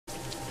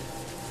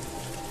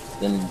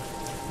then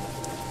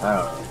I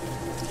don't know.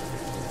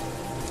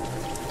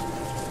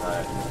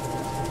 Alright.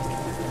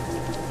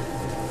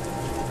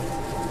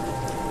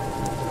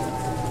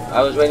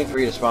 I was waiting for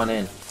you to spawn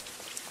in.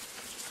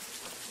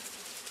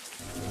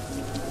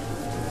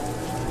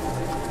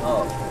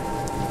 Oh.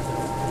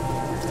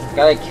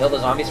 Gotta kill the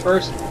zombies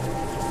first?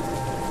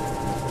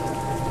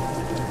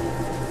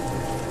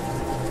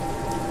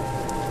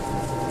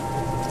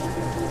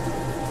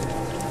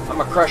 I'm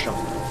gonna crush them.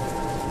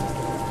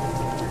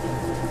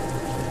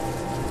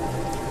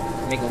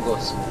 Make them go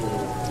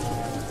smooth.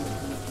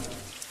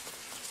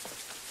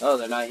 Oh,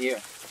 they're not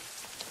here.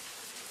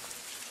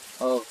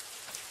 Oh.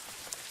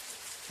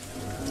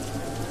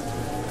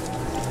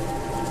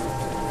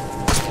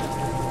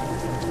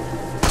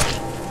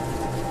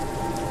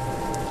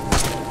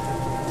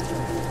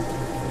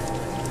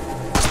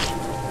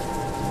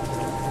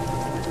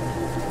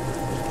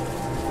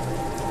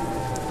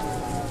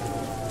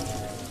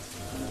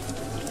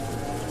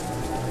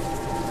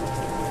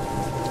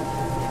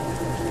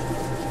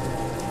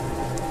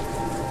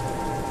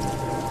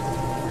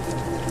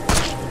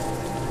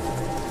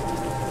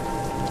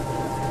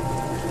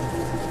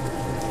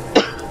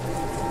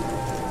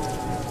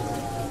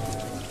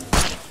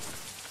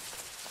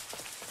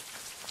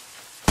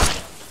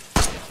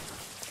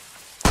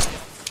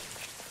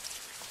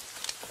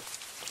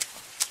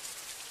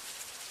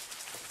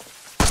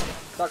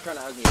 Stop trying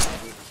to hug me,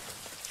 Maggie.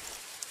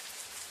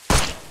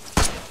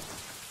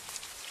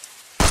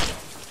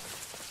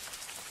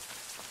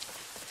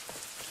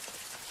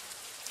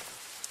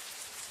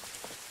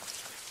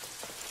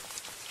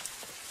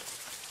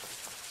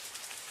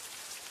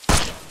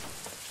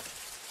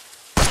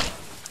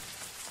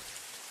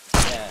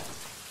 Yeah.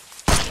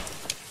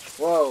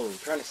 Whoa,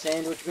 trying to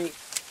sandwich me?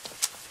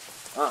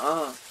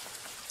 Uh-uh.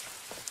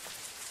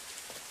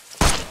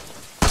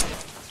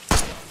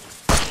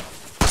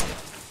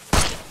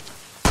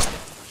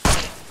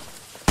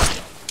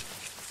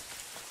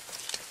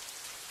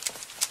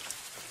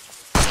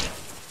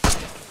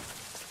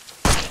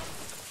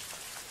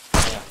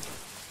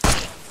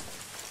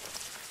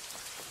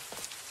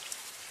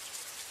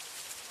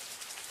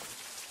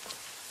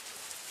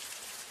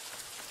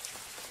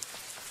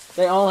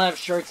 They all have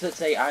shirts that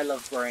say, I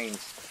love brains.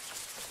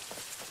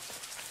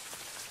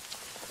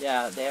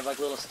 Yeah, they have like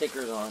little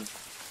stickers on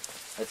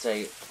that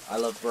say, I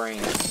love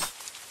brains.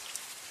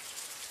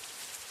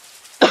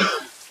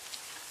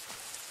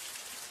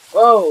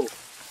 Whoa!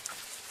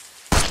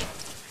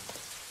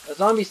 A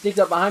zombie sneaked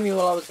up behind me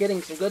while I was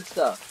getting some good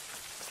stuff.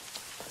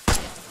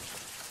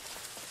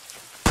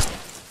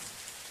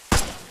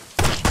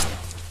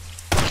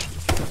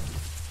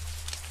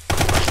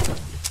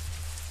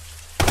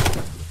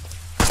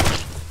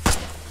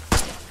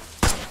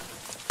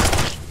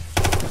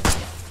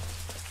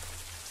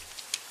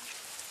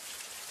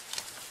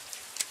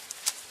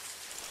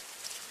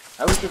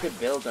 I wish we could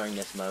build during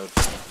this mode.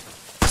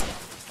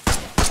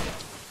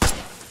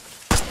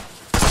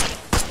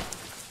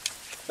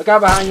 Look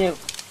out behind you!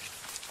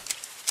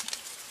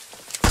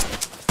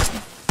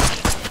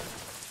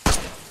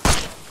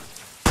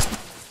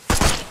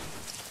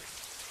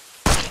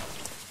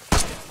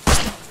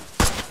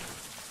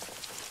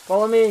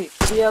 Follow me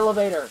to the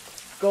elevator.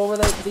 Go over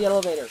there to the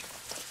elevator.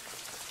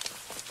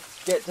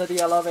 Get to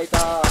the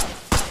elevator.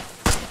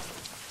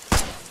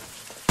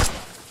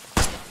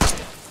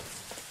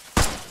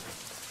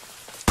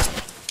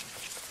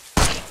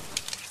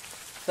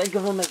 Think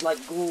of them as like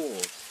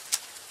ghouls.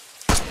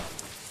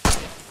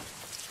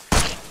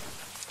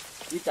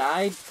 You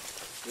died?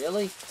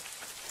 Really?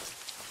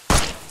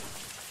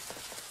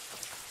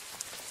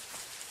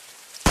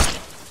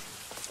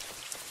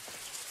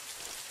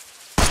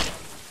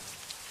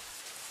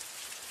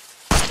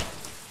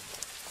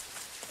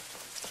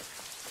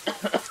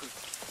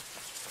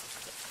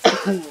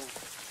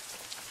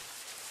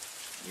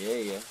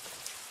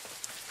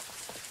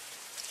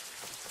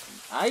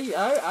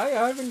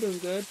 Yeah. I've been doing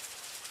good.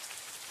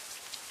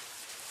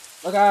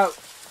 Look out!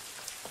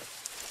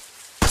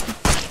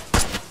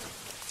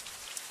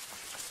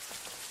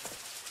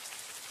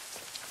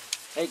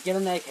 Hey, get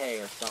an AK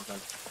or something.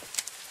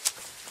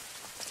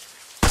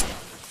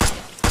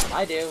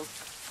 I do.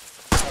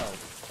 Oh.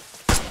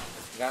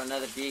 Got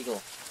another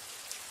deagle.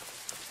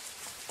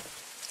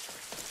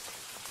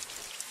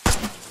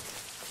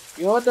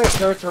 You know what their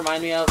shirts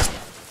remind me of?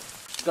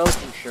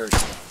 Goku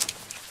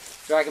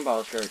shirts. Dragon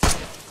Ball shirts.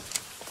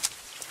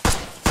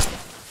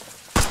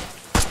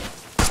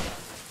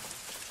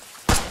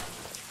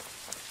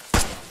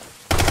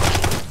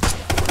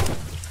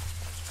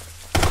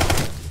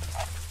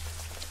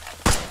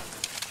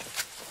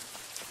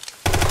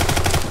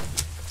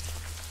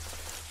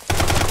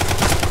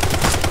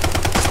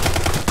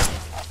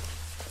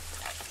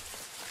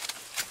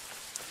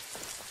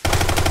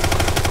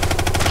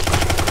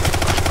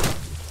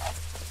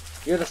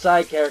 You're the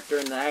side character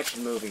in the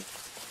action movie.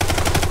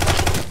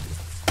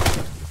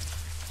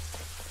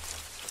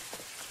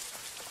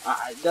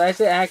 Did I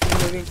say action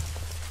movie?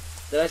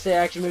 Did I say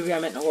action movie? I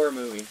meant horror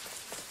movie.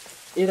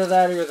 Either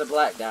that or you're the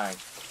black guy.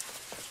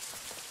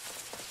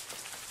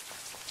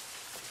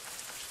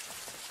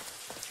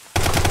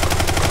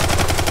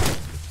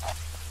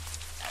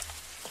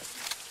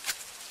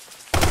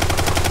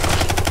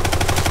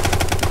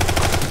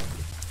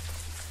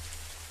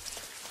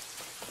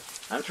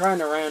 I'm trying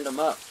to round them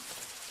up.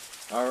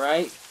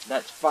 Alright,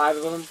 that's 5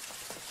 of them.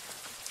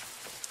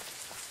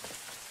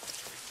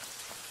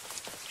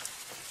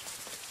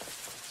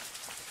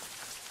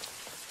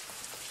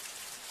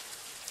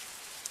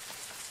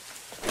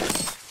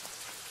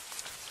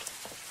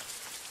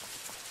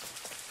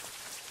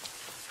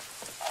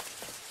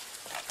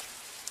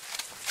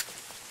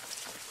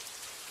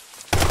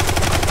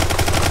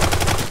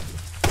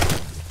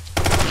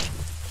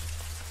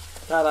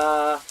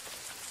 Ta-da!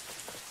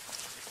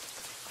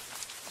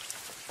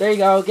 There you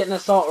go, get an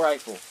assault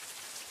rifle.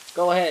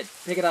 Go ahead,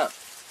 pick it up.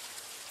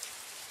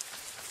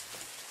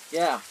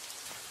 Yeah.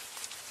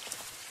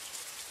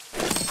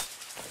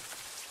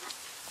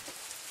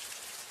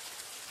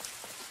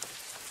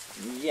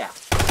 Yeah.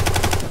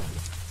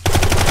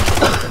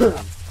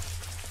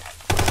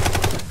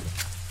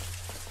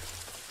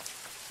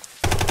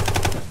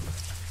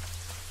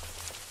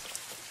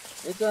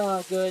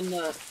 It's good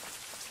enough.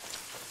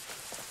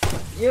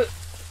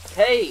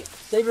 Hey,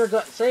 save your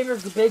gun, save your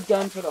big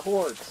gun for the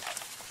hordes.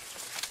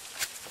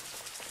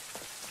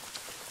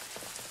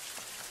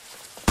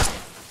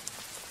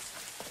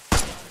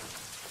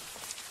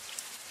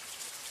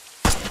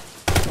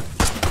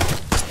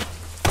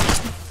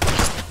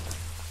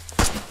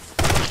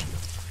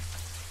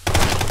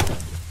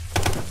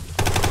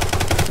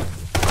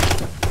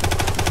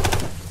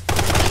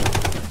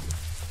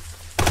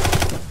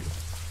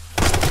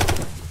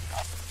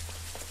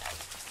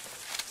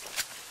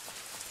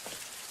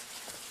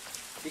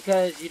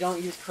 Because you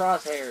don't use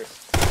crosshairs.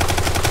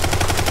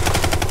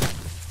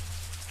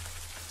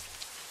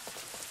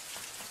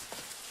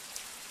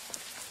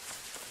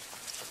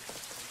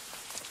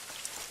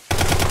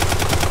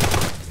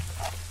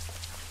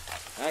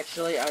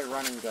 Actually, I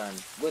run and gun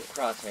with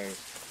crosshairs.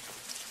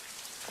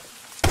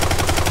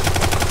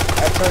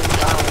 At certain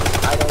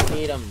times, I don't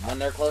need them when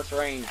they're close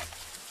range.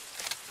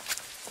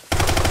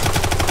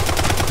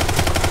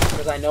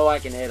 Because I know I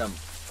can hit them.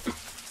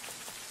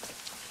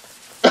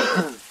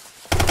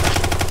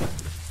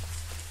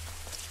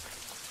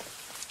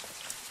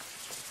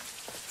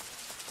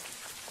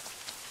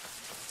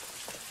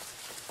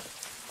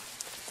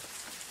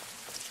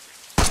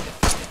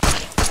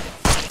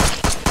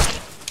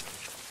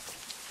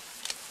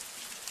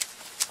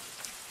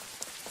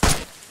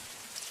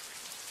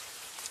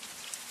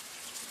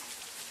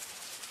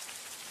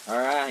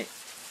 Alright,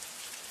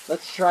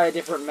 let's try a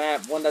different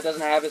map, one that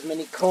doesn't have as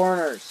many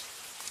corners,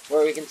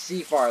 where we can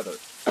see farther.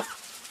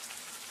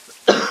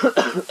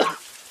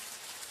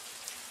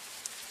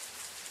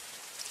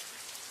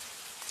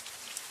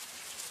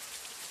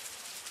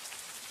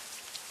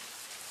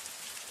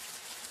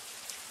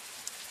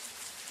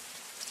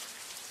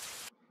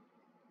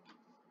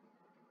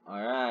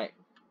 Alright.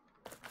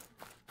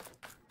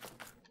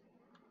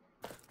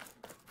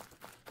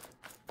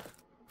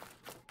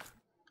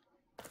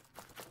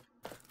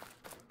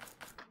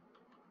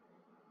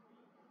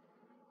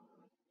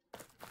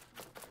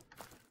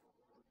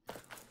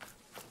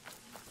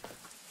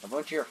 A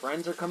bunch of your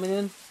friends are coming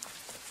in?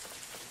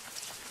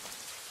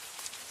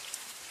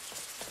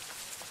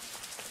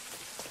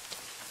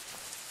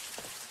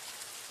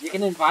 You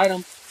can invite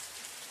them.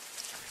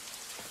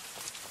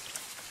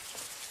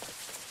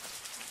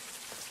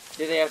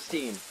 Do they have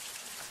Steam?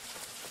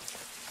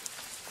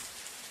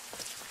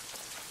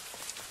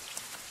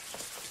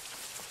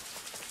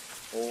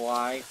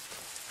 Why?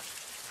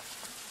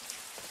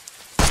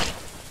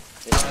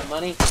 They don't have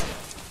money?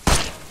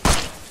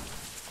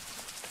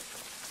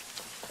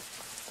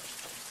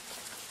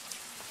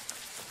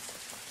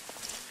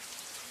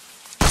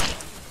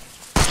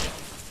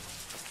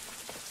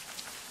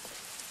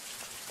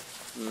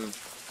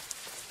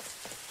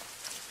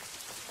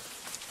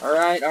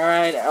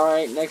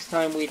 Alright, next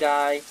time we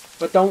die.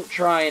 But don't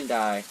try and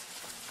die.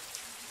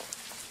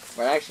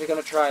 We're actually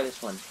gonna try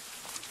this one.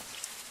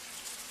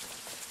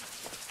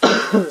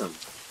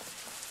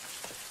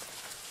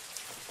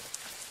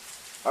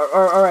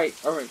 Alright.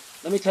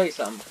 Let me tell you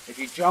something. If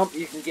you jump,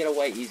 you can get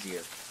away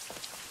easier.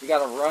 You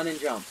gotta run and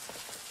jump.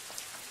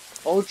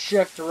 Hold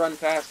shift to run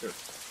faster.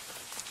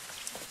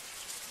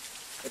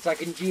 It's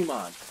like in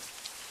Gmod.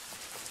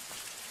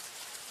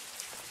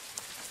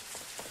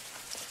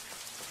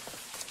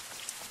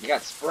 You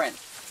got sprint.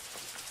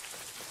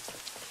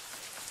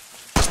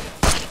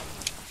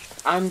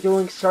 I'm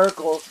doing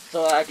circles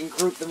so I can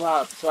group them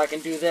up so I can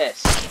do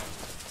this.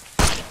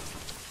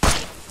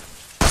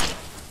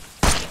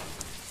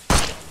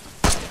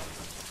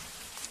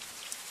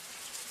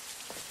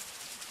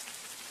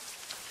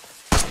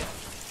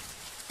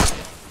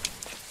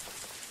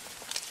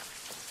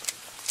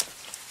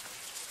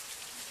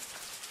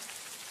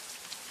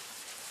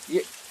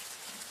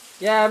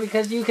 Yeah,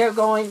 because you kept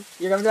going.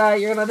 You're gonna die,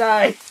 you're gonna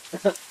die.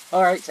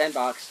 Alright,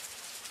 sandbox.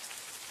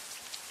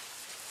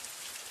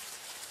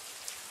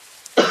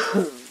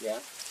 Yeah.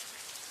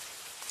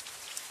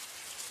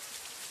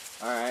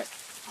 Alright.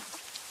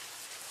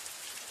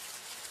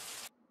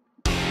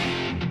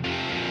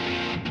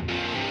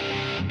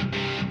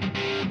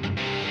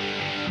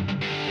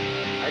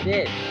 I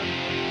did.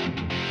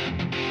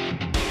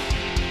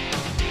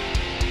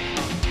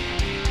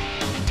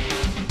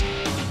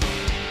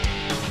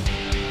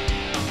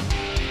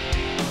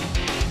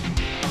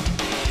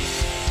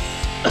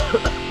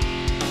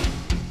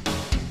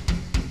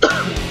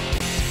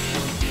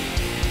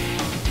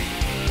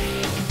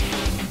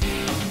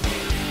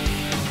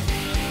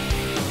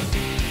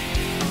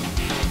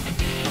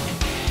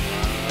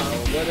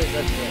 others,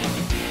 that's it.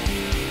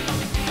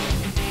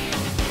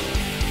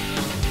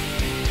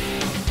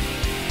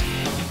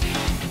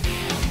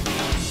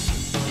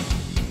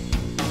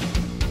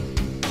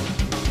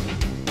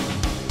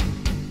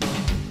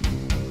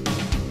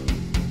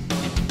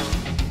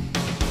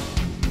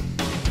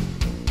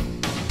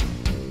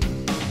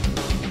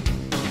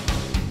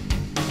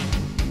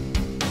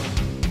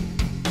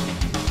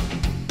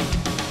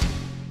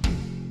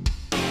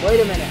 Wait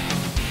a minute.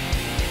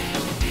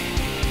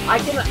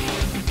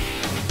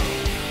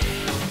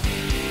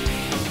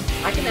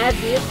 I can add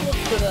vehicles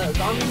to the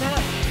zombie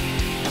map?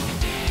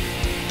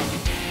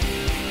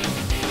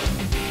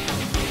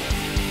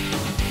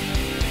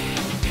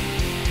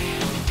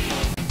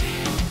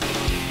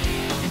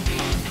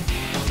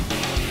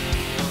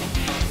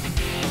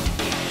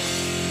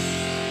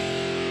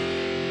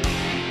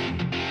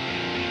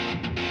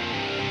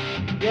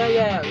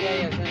 Yeah,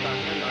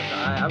 sandbox.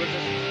 I was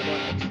just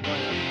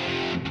exploring.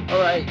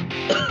 Alright.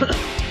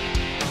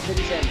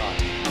 City sandbox.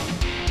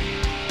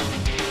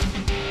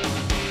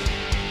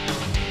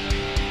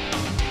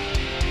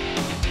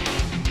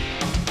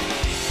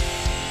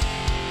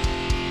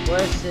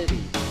 Where's city?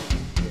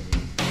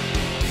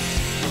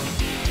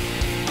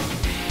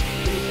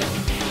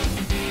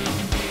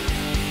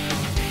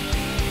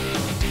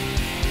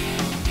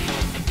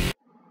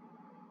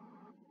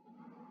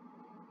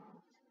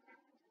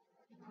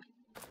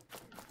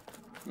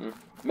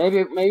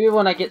 Maybe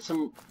when I get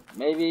some,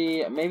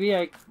 maybe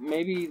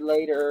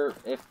later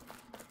if.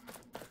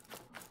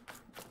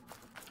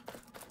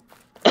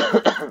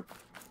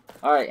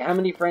 All right, how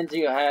many friends do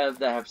you have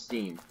that have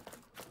Steam?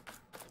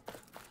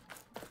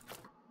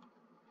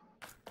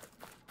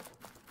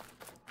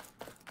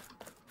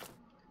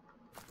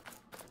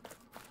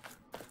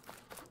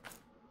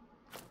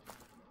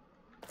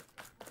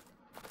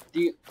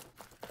 Do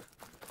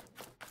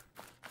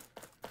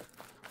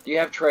you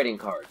have trading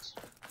cards?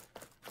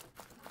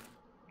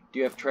 Do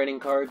you have trading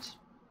cards?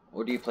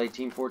 Or do you play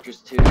Team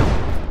Fortress 2?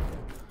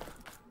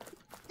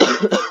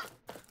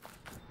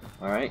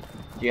 Alright.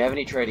 Do you have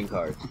any trading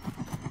cards?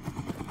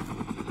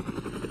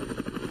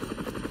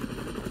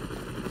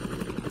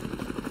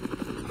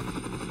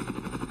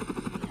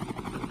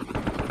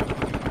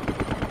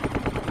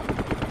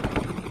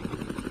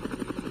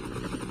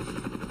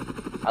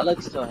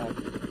 Alex still have.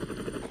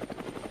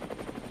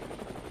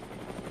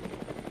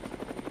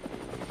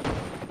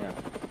 Yeah.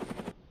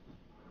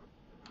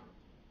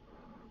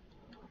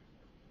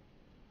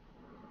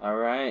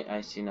 Alright,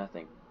 I see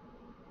nothing.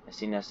 I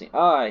see nothing.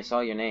 Oh, I saw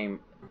your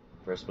name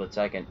for a split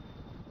second.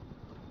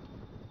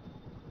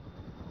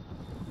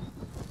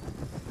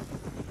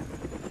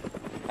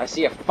 I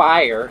see a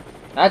fire.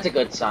 That's a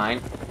good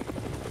sign.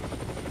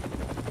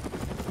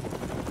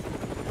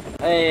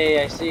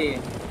 Hey, I see.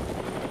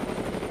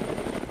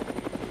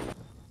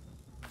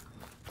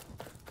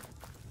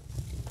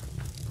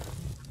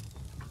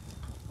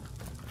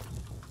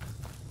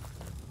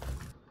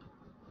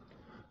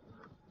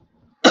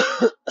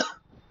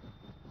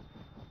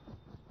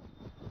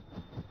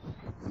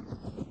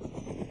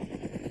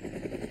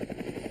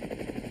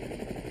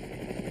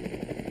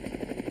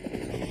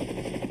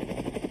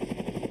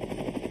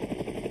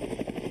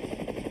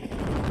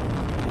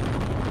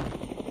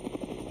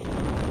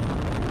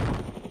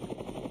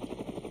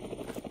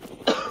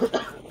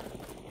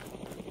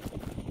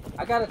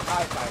 I got a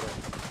TIE fighter.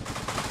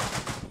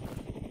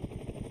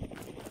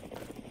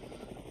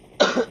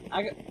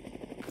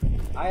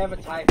 I have a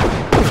TIE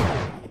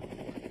fighter.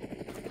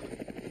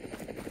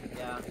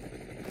 Yeah.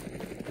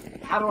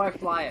 How do I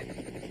fly it?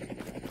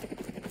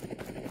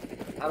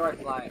 How do I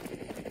fly it?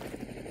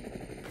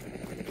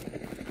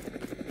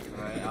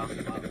 Alright,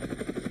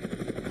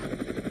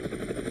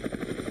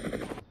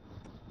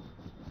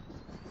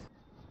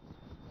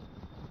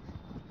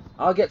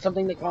 I'll get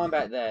something to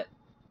combat that.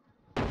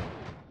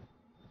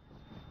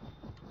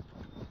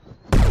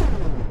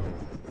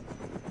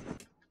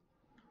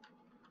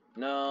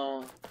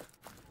 No.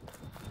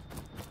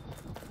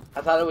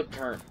 I thought it would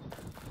turn.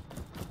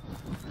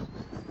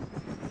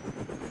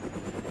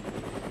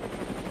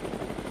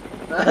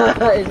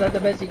 Is that the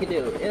best you can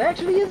do? It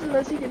actually is the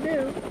best you can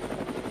do.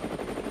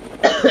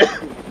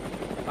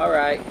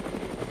 Alright.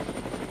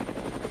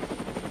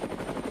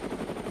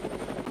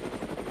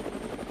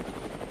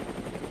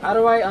 How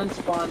do I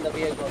unspawn the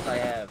vehicles I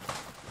have?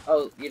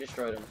 Oh, you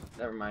destroyed them.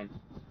 Never mind.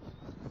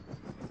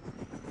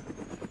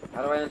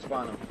 How do I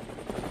unspawn them?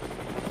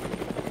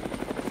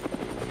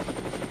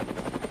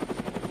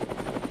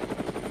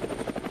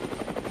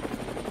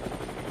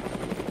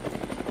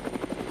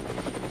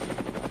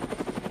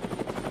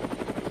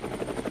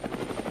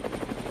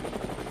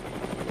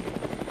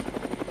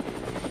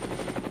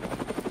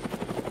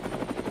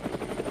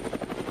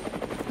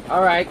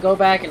 Alright, go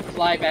back and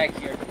fly back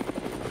here.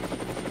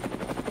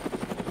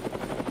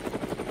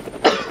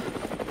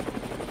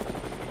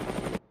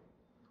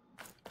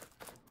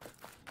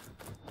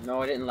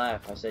 No, I didn't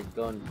laugh. I said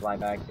go and fly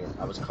back here.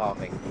 I was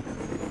coughing.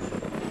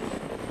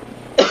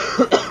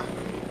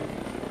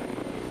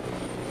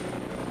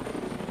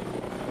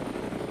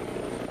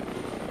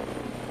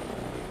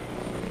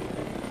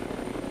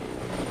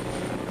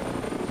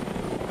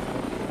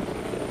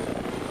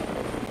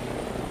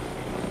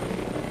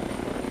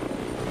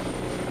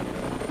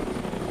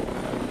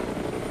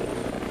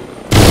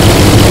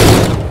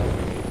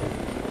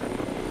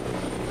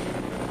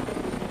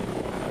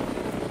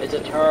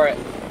 It's a turret.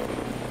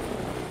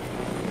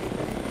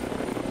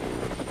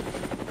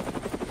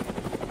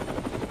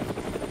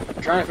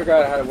 I'm trying to figure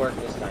out how to work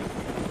this thing.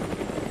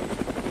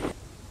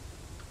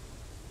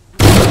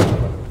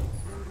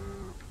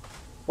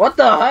 What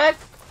the heck?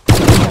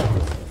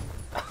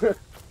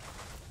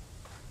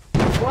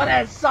 What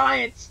has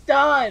science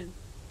done?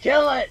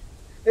 Kill it!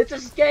 It's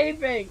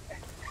escaping!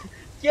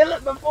 Kill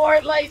it before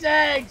it lays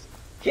eggs!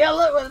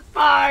 Kill it with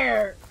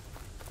fire!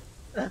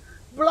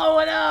 Blow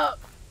it up!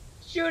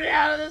 Shoot it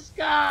out of the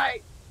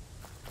sky!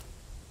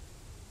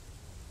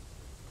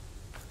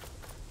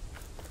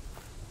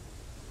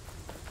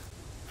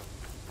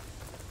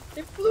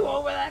 It flew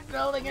over that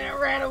building and it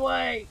ran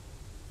away!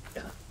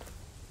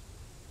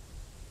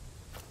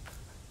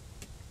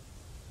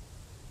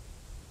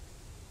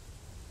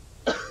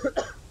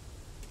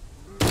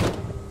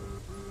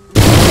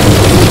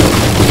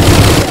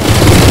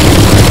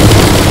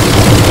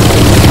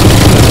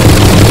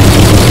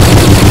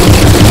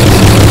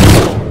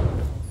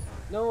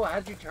 No,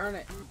 how'd you turn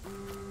it?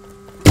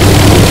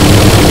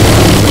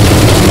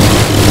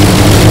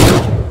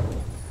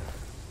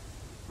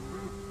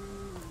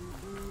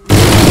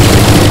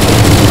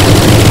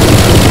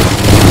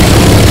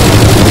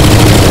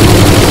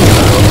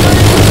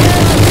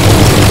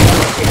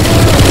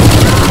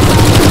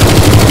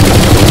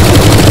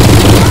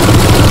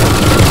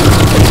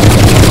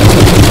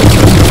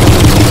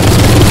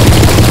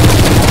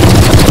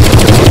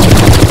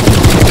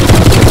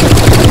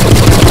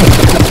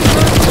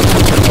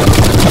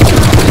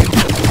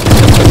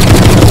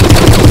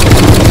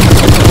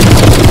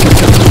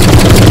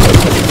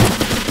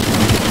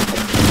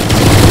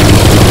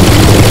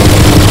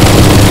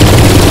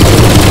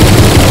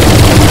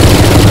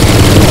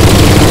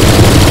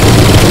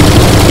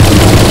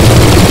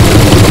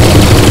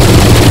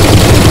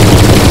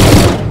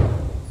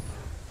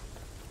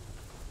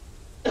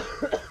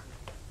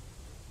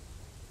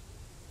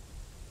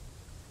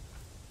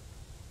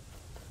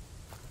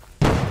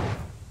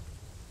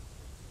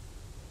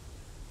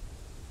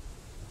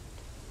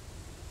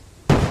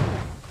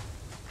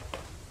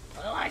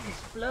 I like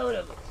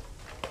explosives.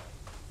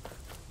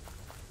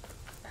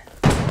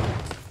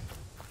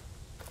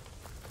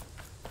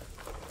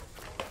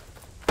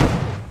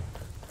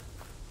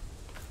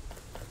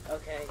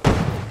 Okay.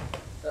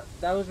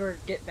 Those were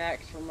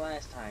get-backs from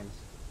last times.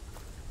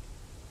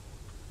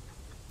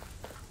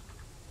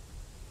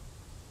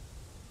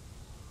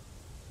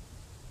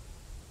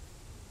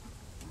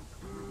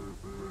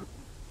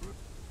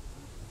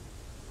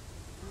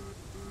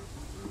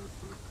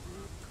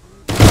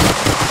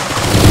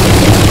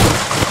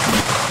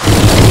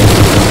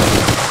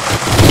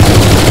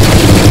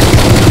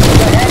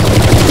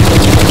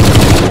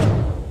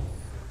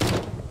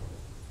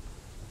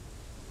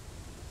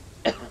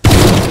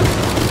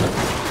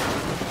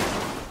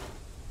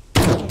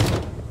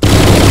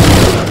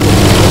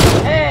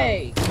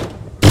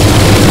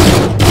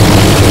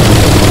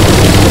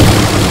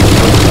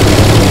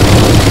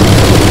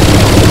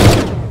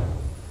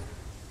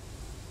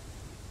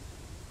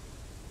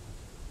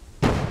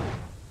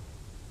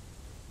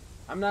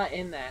 I'm not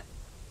in that.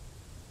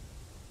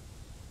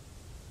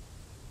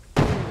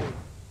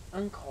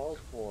 Uncalled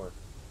for.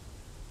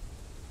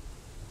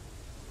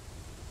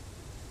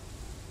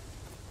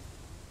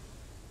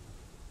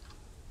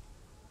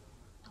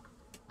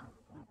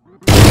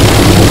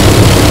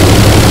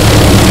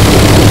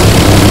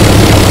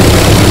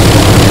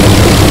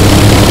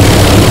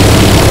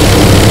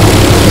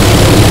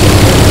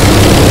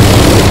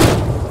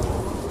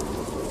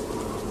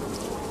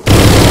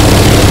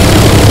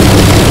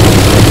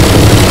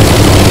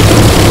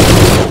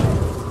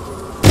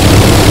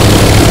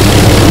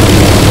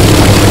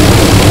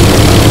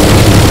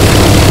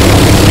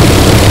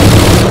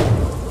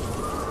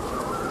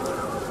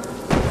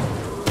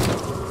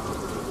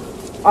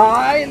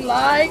 I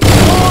like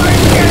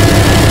oranges!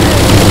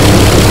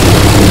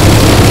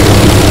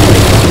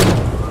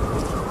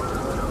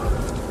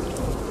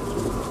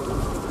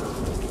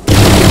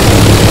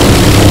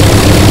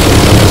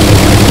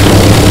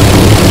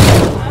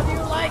 How do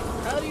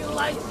you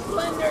like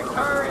slender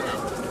turret?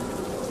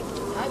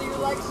 How do you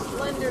like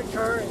slender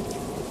turret?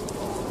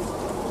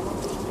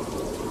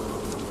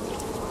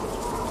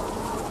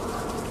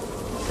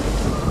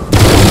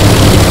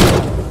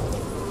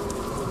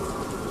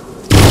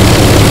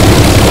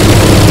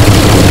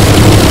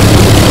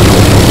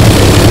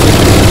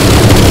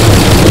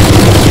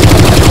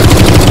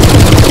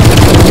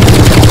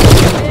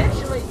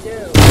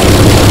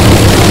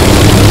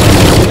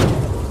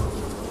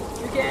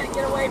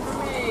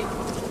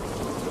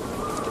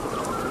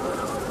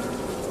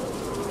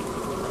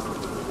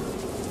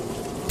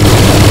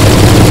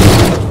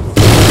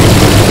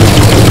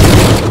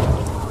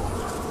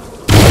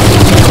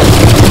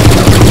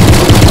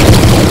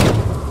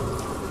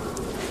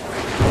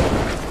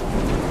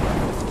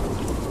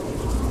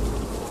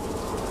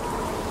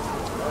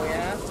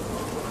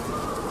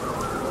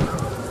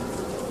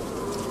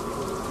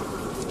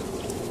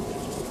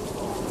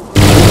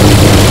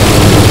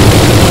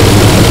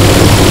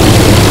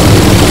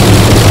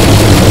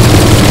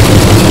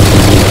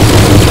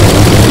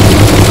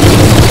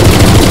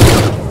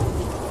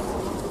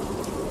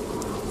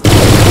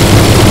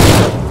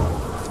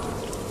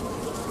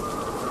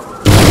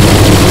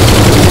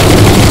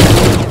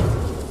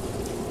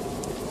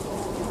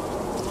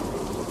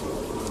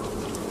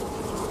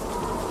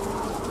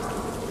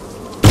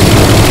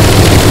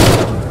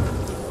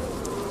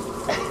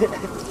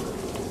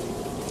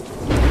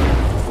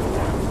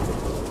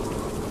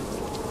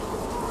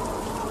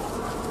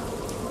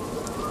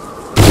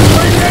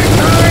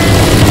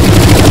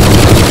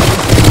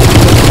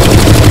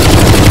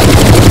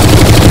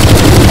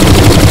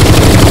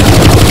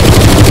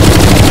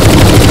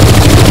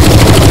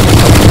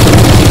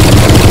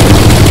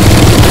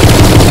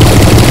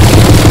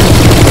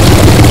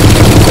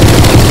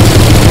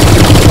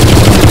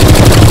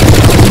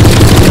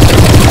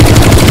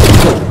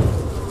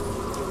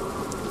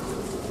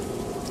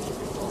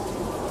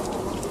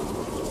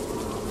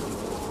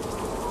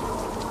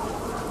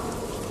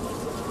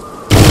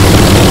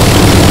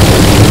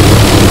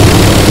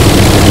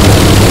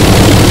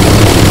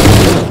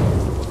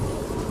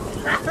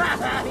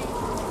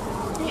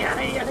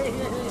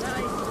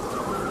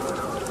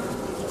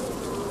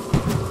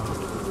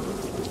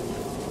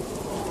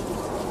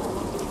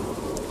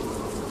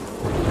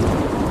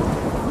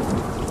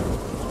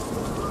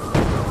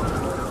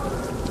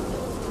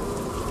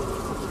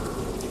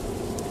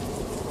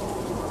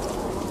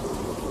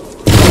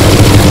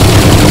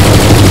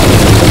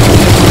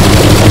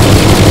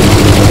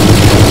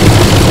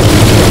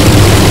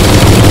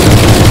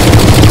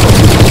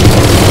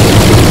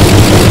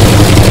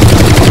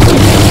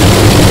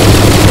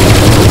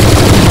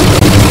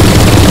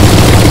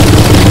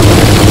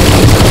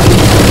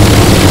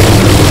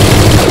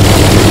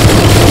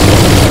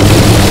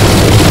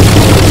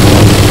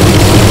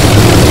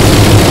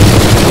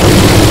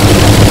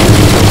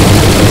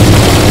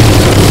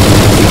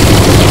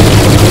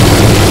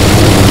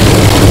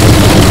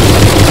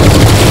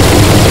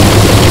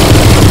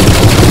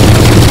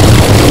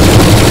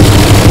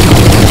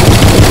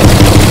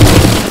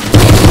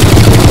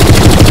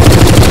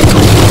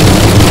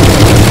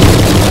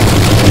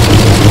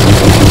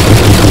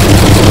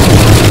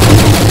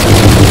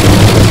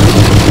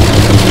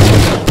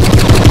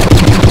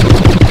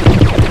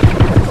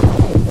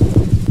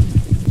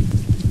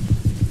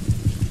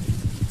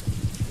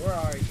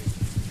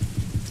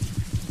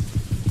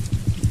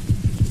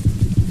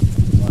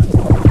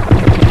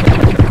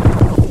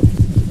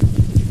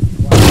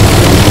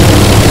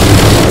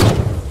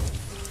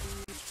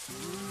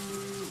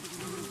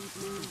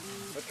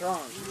 wrong?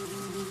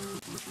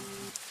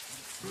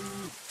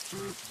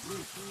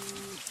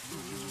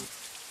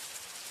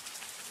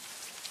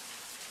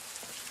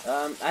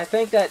 I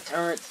think that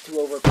turret's too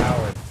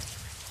overpowered.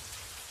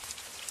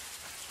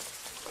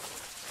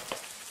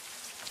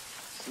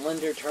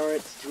 Slender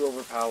turret's too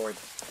overpowered.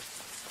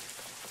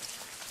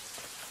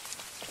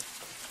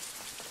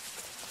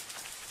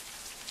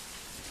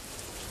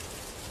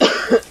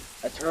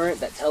 A turret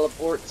that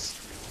teleports,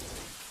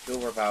 too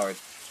overpowered.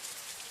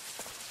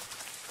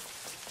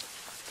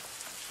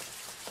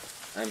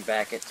 I'm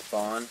back at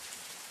spawn.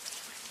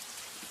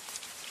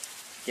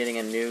 Getting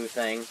a new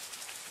thing.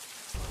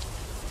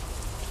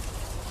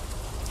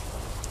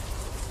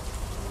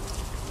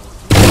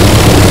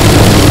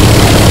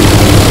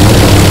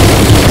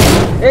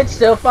 It's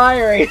still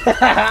firing!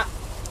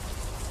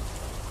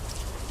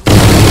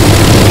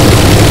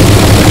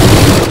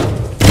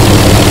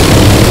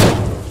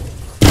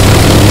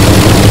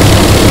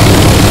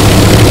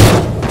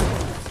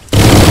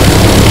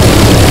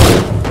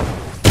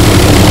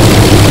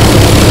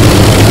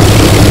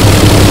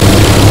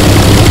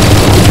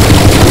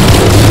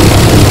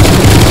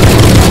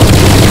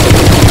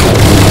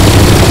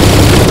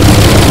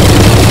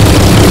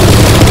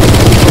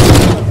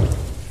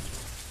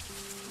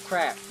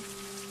 Crap.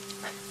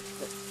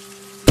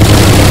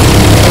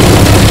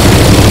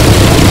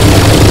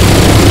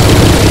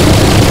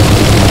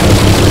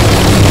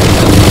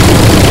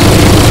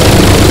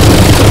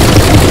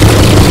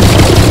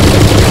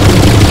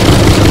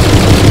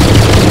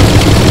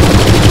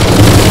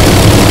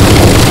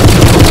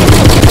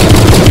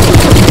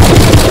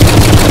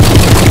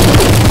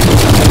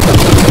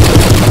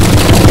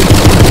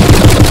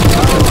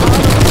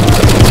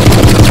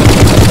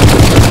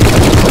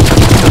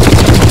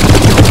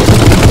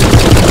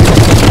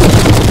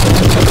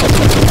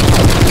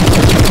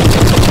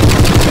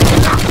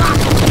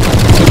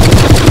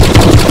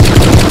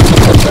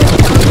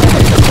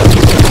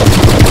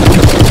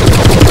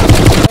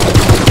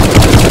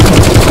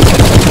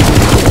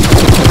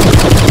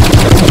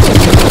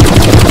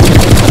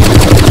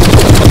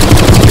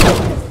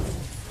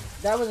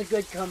 That was a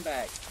good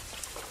comeback.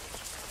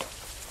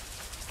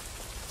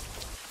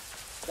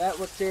 That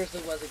was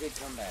seriously was a good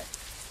comeback.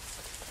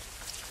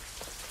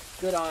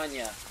 Good on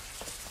ya.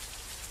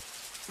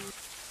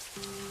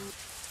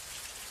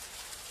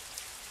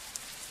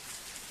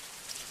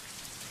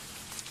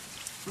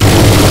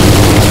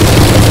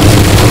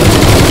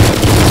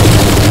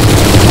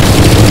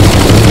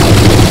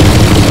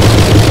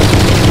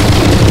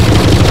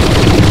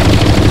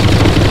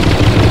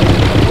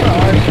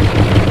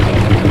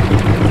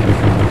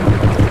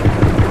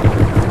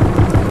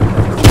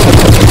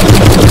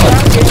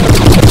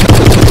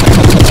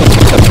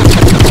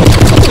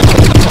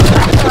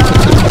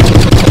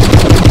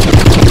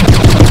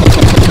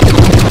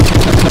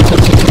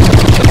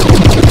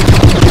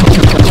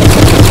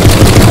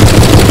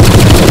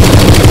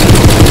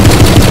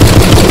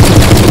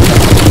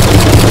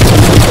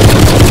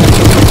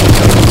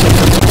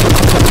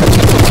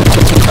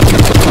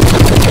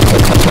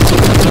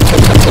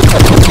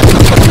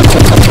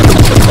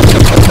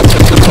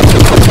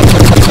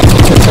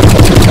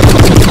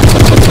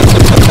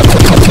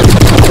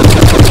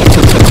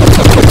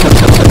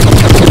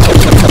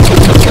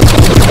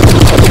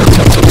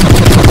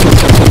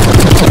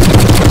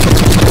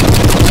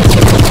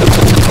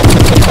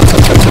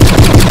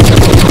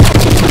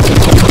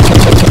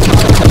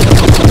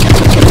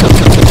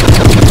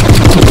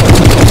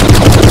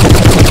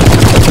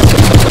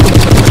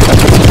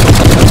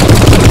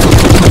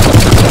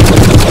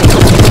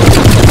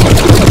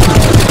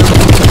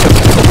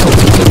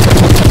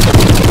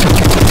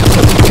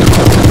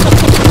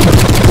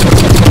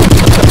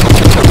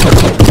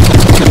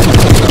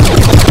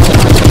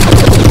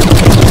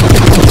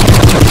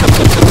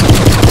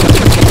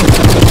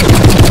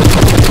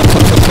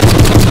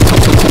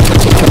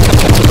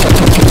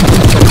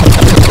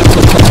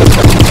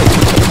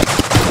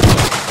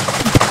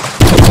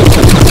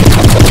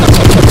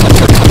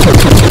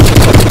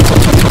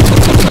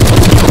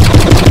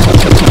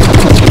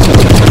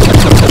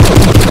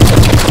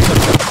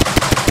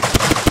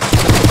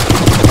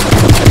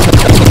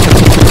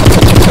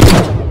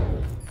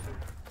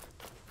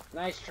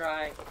 Nice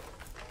try.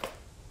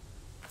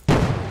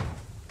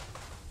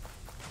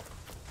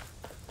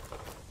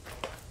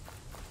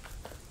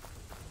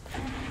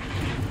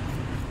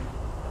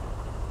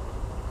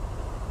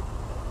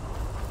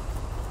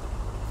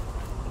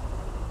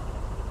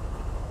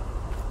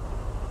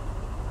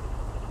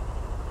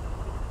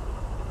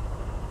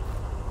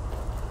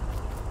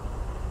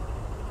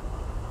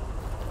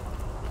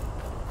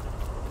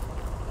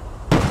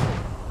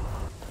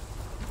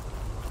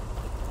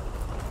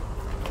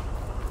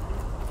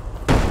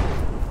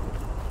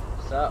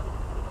 What's up?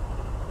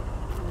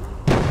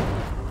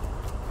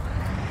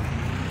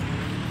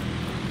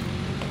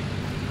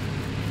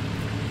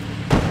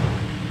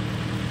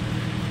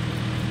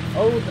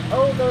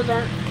 Oh, those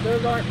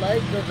aren't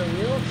legs, those are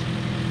wheels?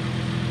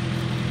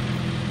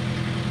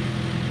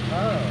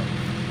 Oh.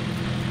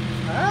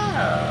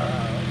 Oh.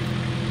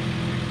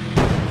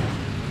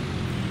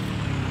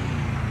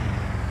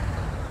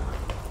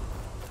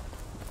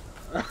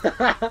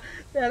 That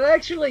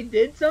actually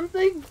did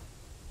something?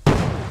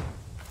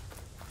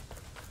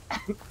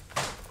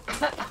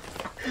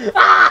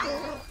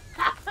 Ah!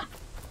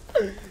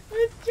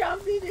 It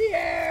jumped in the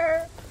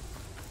air!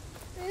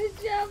 It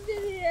jumped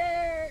in the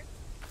air!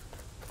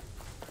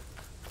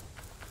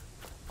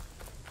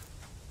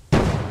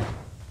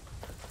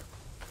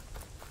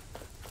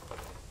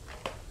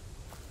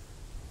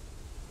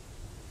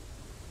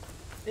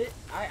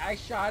 I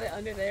shot it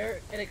under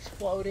there, it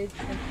exploded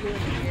and flew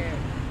in the air.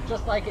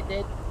 Just like it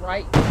did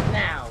right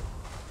now.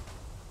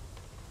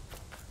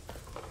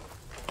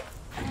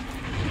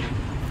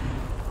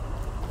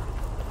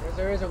 Because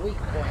there is a weak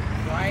point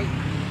right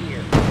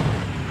here.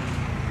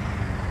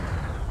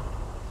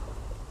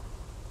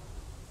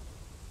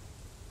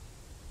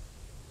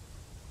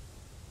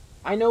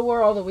 I know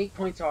where all the weak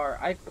points are.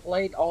 I've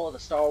played all of the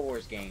Star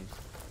Wars games.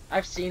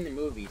 I've seen the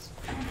movies.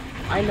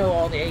 I know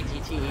all the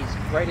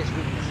ATT's greatest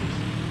weaknesses.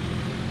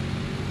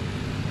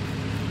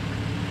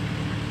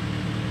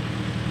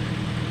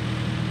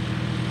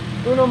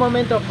 Uno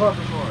momento, por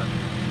favor.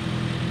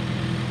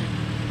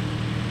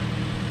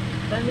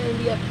 Time to end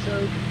the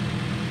episode.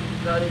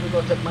 Gotta even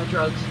go take my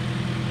drugs.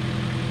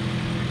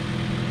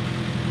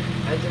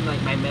 As in, like,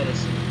 my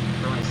medicine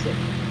for my sick.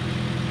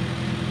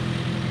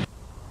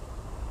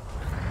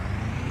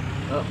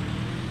 Oh.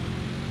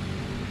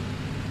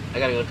 I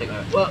gotta go take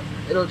my... Well,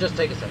 it'll just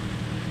take a second.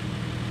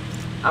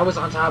 I was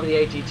on top of the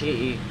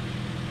ATTE.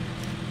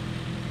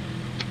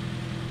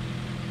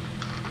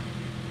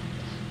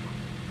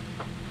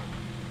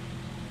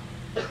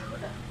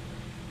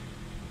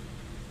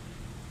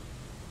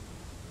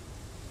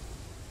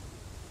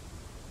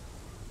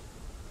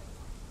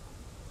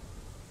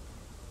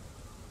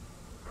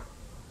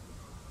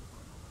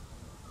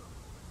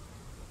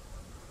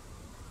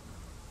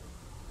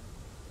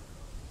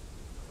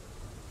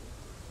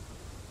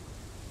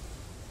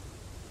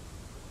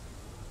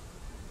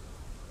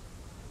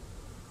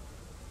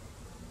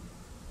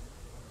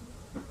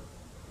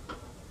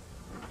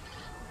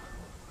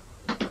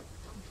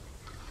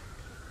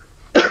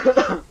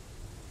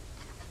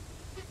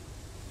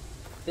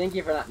 Thank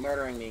you for not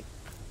murdering me.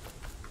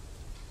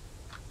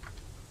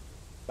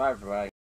 Bye, everybody.